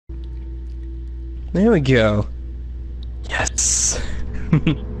There we go. Yes.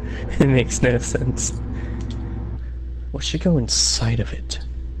 It makes no sense. What should go inside of it?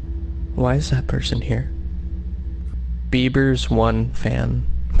 Why is that person here? Bieber's one fan.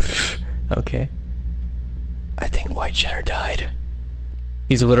 Okay. I think WhiteChedder died.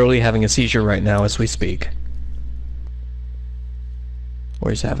 He's literally having a seizure right now as we speak. Or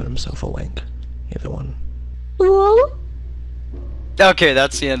he's having himself a wank. Either one. Okay,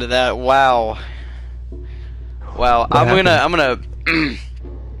 that's the end of that. Wow. Wow. What I'm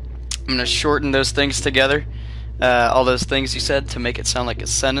gonna shorten those things together. All those things you said to make it sound like a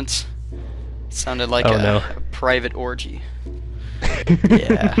sentence. It sounded like a private orgy.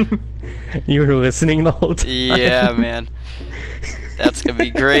 Yeah. You were listening the whole time. Yeah, man. That's gonna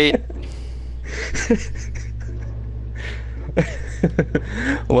be great.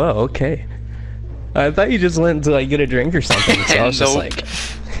 Whoa, okay. I thought you just went to like get a drink or something, so I was just like,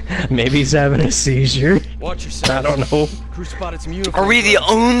 maybe he's having a seizure. Watch yourself. I don't know. Crew spotted some uniforms. Are we the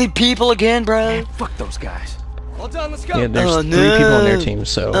only people again, bro? Fuck those guys. All done, let's go. Yeah, there's 3 people on their team,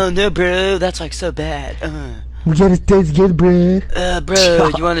 so. Oh no, bro, that's like so bad. We gotta stay together, bro.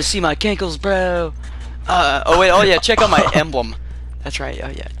 Bro, you wanna see my cankles, bro? Oh wait, oh yeah, check out my emblem. That's right, oh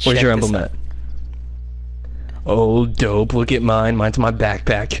yeah. Where's your emblem at? Oh, dope, look at mine. Mine's my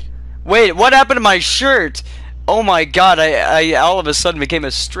backpack. Wait, what happened to my shirt? Oh my god, I all of a sudden became a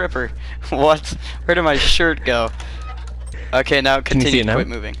stripper. What? Where did my shirt go? Okay, now continue to quit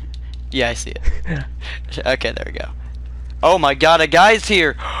moving. Yeah, I see it. Okay, there we go. Oh my god, a guy's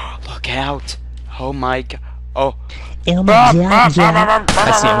here! Look out! Oh my god. Oh. Oh my god, yeah.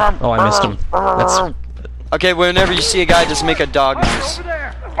 I see him. Oh, I missed him. That's... Okay, whenever you see a guy, just make a dog noise.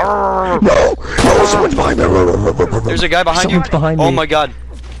 No! No, someone's behind me! There's a guy behind Someone's you? behind me. Oh my god.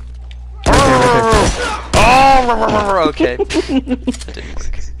 Right Okay. That didn't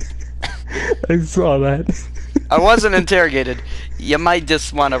work. I saw that. I wasn't interrogated. You might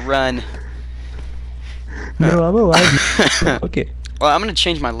just want to run. No, I'm alive. Okay. Well, I'm gonna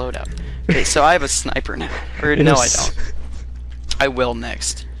change my loadout. Okay, so I have a sniper now. Or no, I don't. I will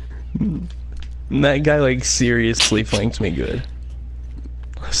next. That guy like seriously flanked me good.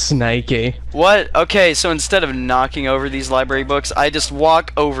 Snikey. What? Okay, so instead of knocking over these library books, I just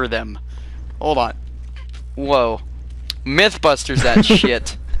walk over them. Hold on. Whoa. Mythbusters that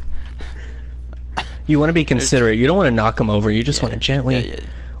shit. You want to be considerate. You don't want to knock them over. You just want to gently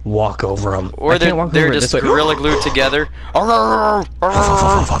walk over them. Or they're just gorilla glued together. Oh,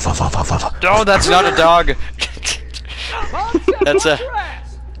 that's not a dog.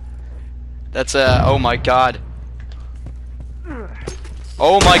 That's a. Oh my god.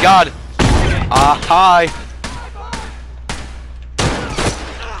 Oh my god. Hi.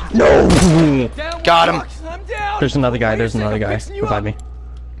 No. Got him. There's another guy. There's another guy behind me.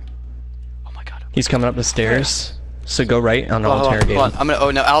 Oh my god. He's coming up the stairs. So go right and I'll interrogate him. I'm gonna.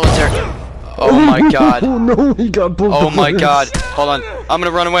 Oh no, I'll interrogate. Oh my god. Oh no, he got both. Oh my god. Hold on. I'm gonna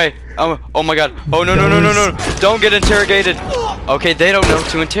run away. Oh my god. Oh no. Don't get interrogated. Okay, they don't know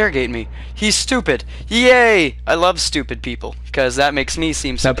to interrogate me. He's stupid. Yay! I love stupid people because that makes me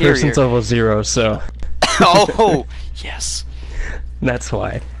seem superior. That person's level 0, so. Oh yes. That's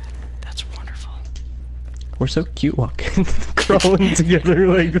why. That's wonderful. We're so cute walking, crawling together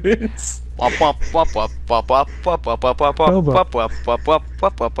like this. Wop wop wop wop wop wop wop wop wop wop wop wop wop wop wop wop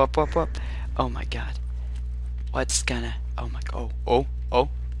wop wop wop wop. Oh my god. What's gonna? Oh my. Oh.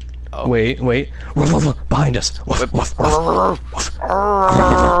 Wait. Behind us. Oh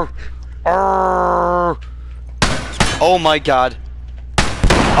my god.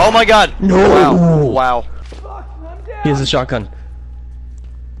 Oh my god. No. Wow. He has a shotgun.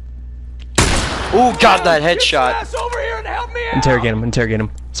 Oh god, that headshot. Interrogate him.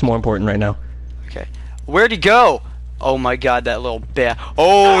 It's more important right now. Okay. Where'd he go? Oh my god, that little bat.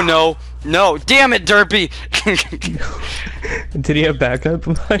 Oh no. No. Damn it, Derpy. Did he have backup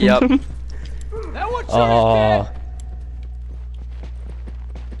behind Yep. him? Oh.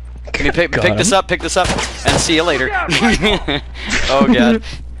 Can you pick this up, and see you later. Oh god.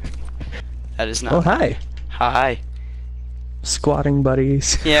 That is not. Oh, hi. Hi. Squatting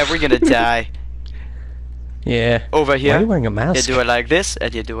buddies. Yeah, we're gonna die. Yeah. Over here. Why are you wearing a mask? You do it like this,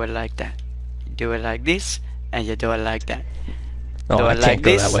 and you do it like that. You do it like this, and you do it like that. Oh, do I it can't like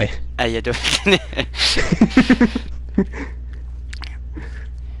go this, that way. and you do it.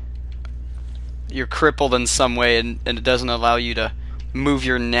 You're crippled in some way, and it doesn't allow you to move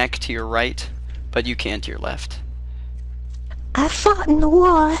your neck to your right, but you can to your left. I fought in the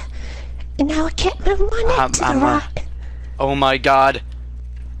war, and now I can't move my neck to the right. Oh my god.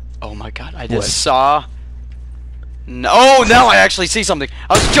 Oh my god, I just saw No, oh, now I actually see something.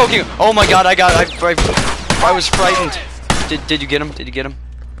 I was joking. Oh my god, I was frightened. Did you get him? Did you get him?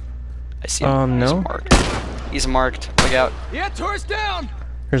 I see him. No. He's marked. He's marked. Look out. Yeah, tourist down.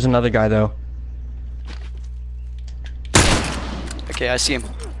 There's another guy though. Okay, I see him.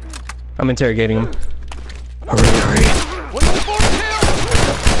 I'm interrogating him. Hurry.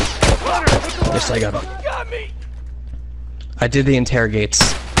 Yes, I got him. I did the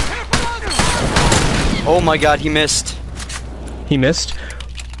interrogates. Oh my god, he missed. He missed?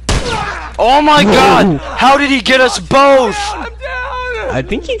 Oh my god! How did he get us both? I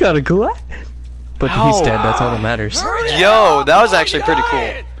think he got a gulag. But he's dead, that's all that matters. Yo, that was actually pretty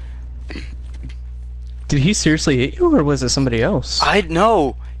cool. Did he seriously hit you, or was it somebody else? I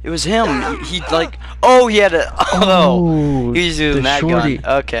know. It was him. He like, oh, he had a, oh, he's using that shorty.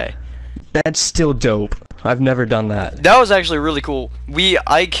 gun. Okay. That's still dope. I've never done that. That was actually really cool.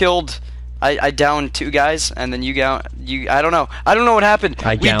 I downed 2 guys, and then I don't know what happened.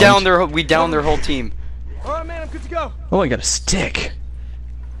 We downed their whole team. Alright, man, I'm good to go. Oh, I got a stick.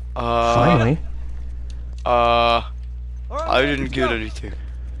 Finally. I didn't get anything.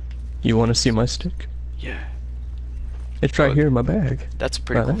 You want to see my stick? Yeah. It's right here in my bag. That's a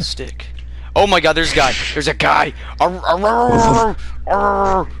pretty Right cool there. stick. Oh my god, there's a guy. There's a guy. Okay.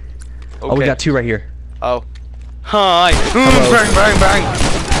 Oh, we got 2 right here. Oh. Hi. Bang, bang, bang.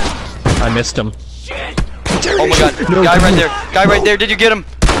 I missed him. Oh my god. No, Guy right no. there. Guy right there. Did you get him?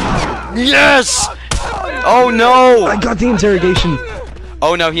 Yes! Oh no! I got the interrogation.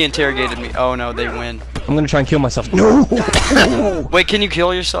 Oh no, he interrogated me. Oh no, they win. I'm gonna try and kill myself. No! Wait, can you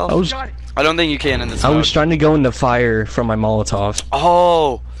kill yourself? I don't think you can in this I mode. was trying to go in the fire from my Molotov.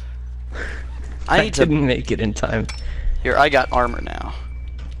 Oh! I need to... didn't make it in time. Here, I got armor now.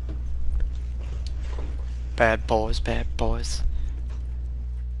 Bad boys, bad boys.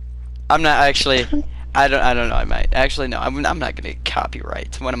 I'm not actually... I don't know, I might. Actually, no, I'm not gonna get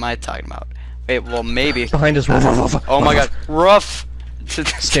copyright. What am I talking about? Wait, well, maybe. Behind us. Oh my god, rough!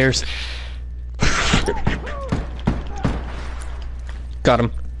 Stairs. Got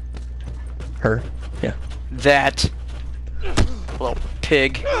him. Her. Yeah. That little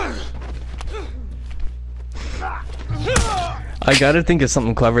pig. I gotta think of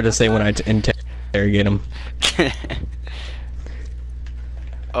something clever to say when I interrogate him.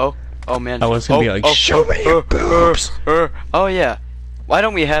 Oh man. I was gonna be like, show me your boobs. Oh yeah. Why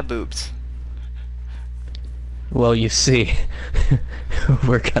don't we have boobs? Well, you see,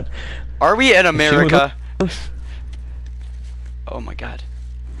 we're gonna. Are we in America? Oh my god.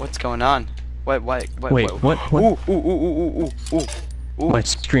 What's going on? What? Wait, what? Ooh. My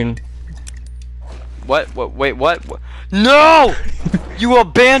screen. What? Wait, what? No! You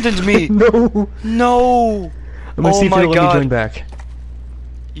abandoned me! No! No! Let me see if my it'll let god. me join back.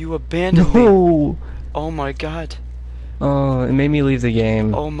 You abandoned me. No! Oh my god. Oh, it made me leave the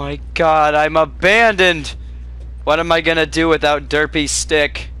game. Oh my god, I'm abandoned! What am I gonna do without Derpy's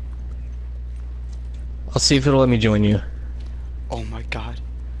stick? I'll see if it'll let me join you. Oh my god.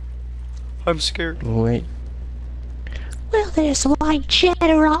 I'm scared. Wait. Well, there's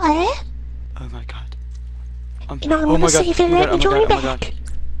WhiteChedder right there. Oh my god. You know, I'm gonna see if it'll let me join back.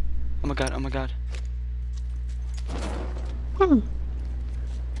 Oh my god, oh my god.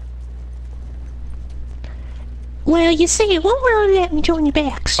 Well, you see, it won't really let me join you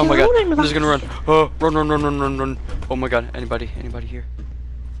back, so Oh my god, I'm I'm just gonna run. Oh, run. Oh my god, anybody here?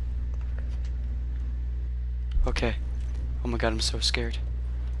 Okay. Oh my god, I'm so scared.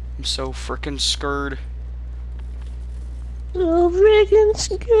 I'm so freaking scared. so freaking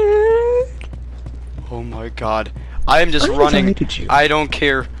scared. Oh my god. I am just I running. invited you. I don't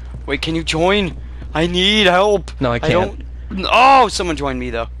care. Wait, can you join? I need help. No, I can't. Oh, someone joined me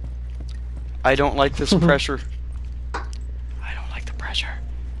though. I don't like this pressure. I don't like the pressure.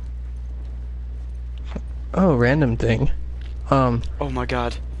 Oh, random thing. Oh my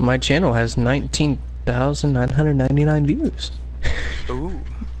god. My channel has 19,999 views. Ooh.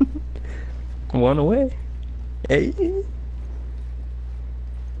 One away. Hey.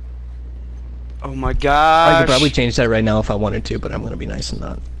 Oh my gosh. I could probably change that right now if I wanted to, but I'm gonna be nice and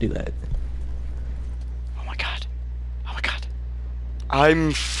not do that. Oh my god. Oh my god.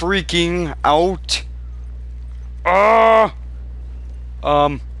 I'm freaking out. Have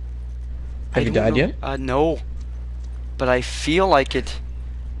you died yet? No. But I feel like it.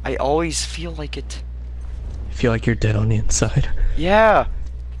 I always feel like it. I feel like you're dead on the inside. Yeah.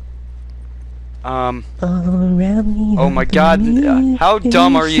 All around me, Oh my god. How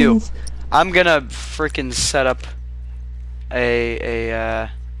dumb are you? faces. I'm gonna freaking set up a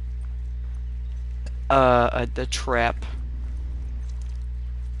trap.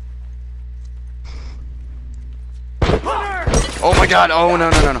 Oh my god. Oh no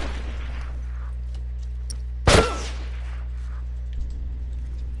no no no.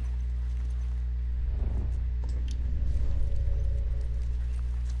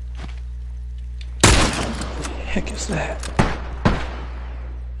 What the heck is that?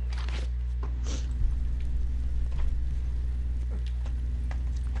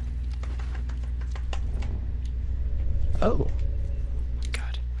 Oh.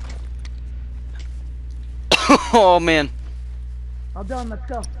 God. Oh man. All done, let's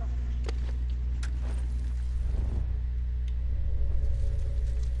go.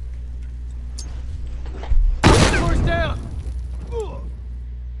 Doors down.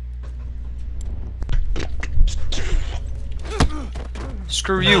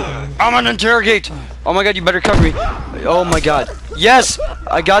 Screw you. I'm gonna interrogate. Oh my god, you better cover me. Oh my god. Yes!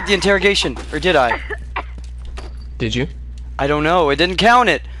 I got the interrogation. Or did I? Did you? I don't know. It didn't count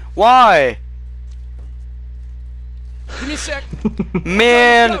it. Why? Give me a sec.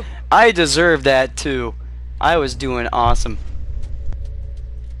 Man, I deserve that too. I was doing awesome.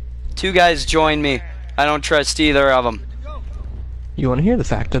 2 guys joined me. I don't trust either of them. You want to hear the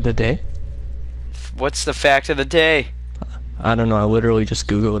fact of the day? What's the fact of the day? I don't know, I literally just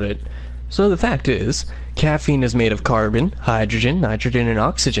googled it. So the fact is, caffeine is made of carbon, hydrogen, nitrogen, and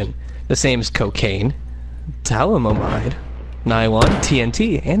oxygen. The same as cocaine, thalidomide, nylon,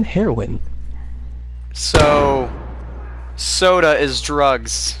 TNT, and heroin. So, soda is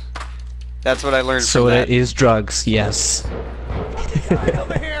drugs. That's what I learned from Soda that. is drugs, yes.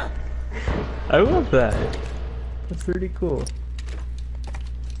 Over here. I love that. That's pretty cool.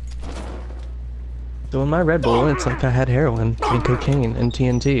 So in my Red Bull, it's like I had heroin and cocaine and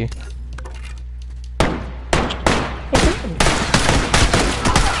TNT.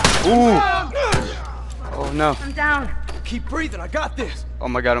 Ooh! Oh no. I'm down. Keep breathing. I got this. Oh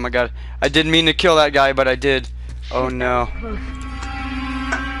my god, oh my god. I didn't mean to kill that guy, but I did. Oh no.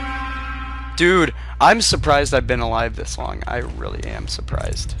 Dude, I'm surprised I've been alive this long. I really am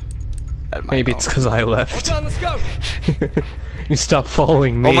surprised. At my Maybe it's because I All left. done, let's go. You stopped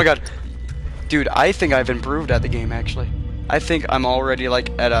following me. Oh my god. Dude, I think I've improved at the game actually. I think I'm already like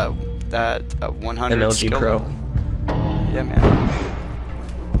at a 100 An LG skill Pro. level. Yeah, man.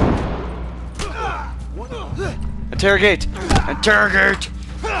 Interrogate! Interrogate!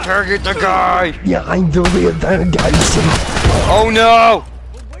 Interrogate the guy! Yeah, I'm the real bad guy. Oh no!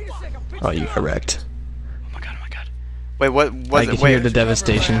 Wait a sec. Oh, you got wrecked. Oh my god, oh my god. Wait, what was I it? can Wait. hear the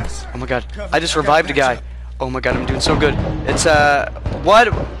devastation. Oh my god. I just revived a guy. Oh my god, I'm doing so good. It's what?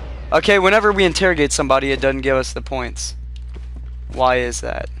 Okay, whenever we interrogate somebody, it doesn't give us the points. Why is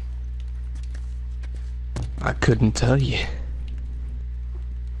that? I couldn't tell you.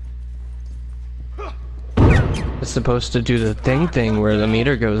 It's supposed to do the thing where the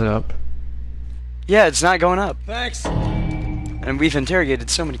meter goes up. Yeah, it's not going up. Thanks. And we've interrogated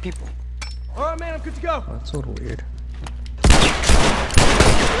so many people. All right, man. I'm good to go. That's a little weird.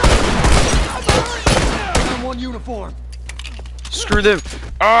 I'm one uniform. Screw them.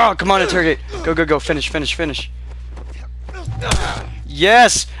 Oh, come on, interrogate. Go, go, go. Finish, finish, finish.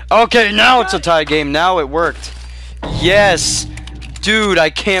 Yes. Okay, now it's a tie game. Now it worked. Yes. Dude, I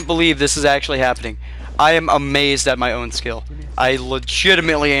can't believe this is actually happening. I am amazed at my own skill. I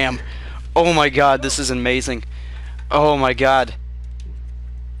legitimately am. Oh my god, this is amazing. Oh my god.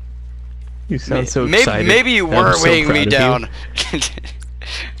 You sound so excited. Maybe you I'm were so weighing me proud of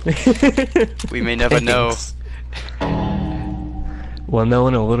down. We may never know. Thanks. We'll know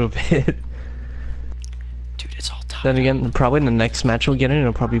in a little bit. Dude, it's all top. Then again, probably in the next match we'll get in,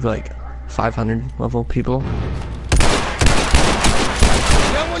 it'll probably be like 500 level people.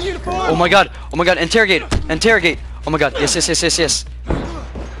 Got one uniform. Oh my god, interrogate, interrogate. Oh my god, yes, yes, yes, yes, yes.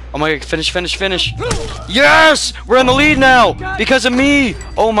 Oh my god, finish, finish, finish. Yes! We're in the lead now! Because of me!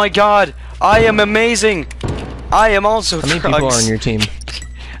 Oh my god, I am amazing. I am also How many people are on your team?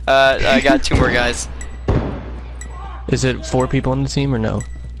 I got 2 more guys. Is it 4 people on the team or no?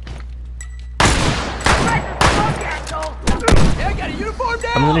 Yeah, I got a uniform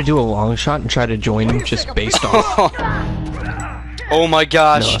down. I'm gonna do a long shot and try to join just based off. Oh my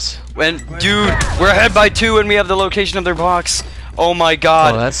gosh. Nice. And dude, we're ahead by 2 and we have the location of their box. Oh my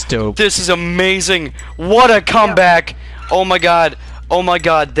god. Oh, that's dope. This is amazing. What a comeback. Oh my god. Oh my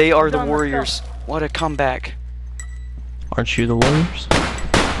god, they are the Warriors. What a comeback. Aren't you the Warriors?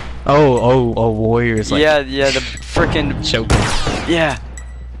 Oh, Warriors. Like, Yeah, the frickin' choking. yeah.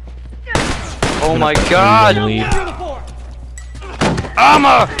 Oh my god. Lead. Uniform.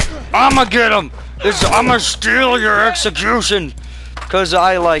 I'ma get him. I'ma steal your execution. Cause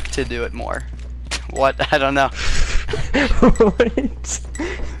I like to do it more. What? I don't know. What?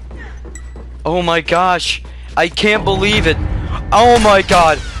 Oh my gosh. I can't believe it. Oh my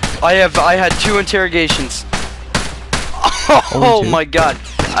god. I had 2 interrogations. Oh my god.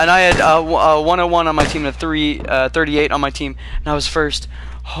 And I had 101 on my team and 38 on my team, and I was first.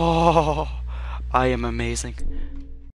 Oh, I am amazing.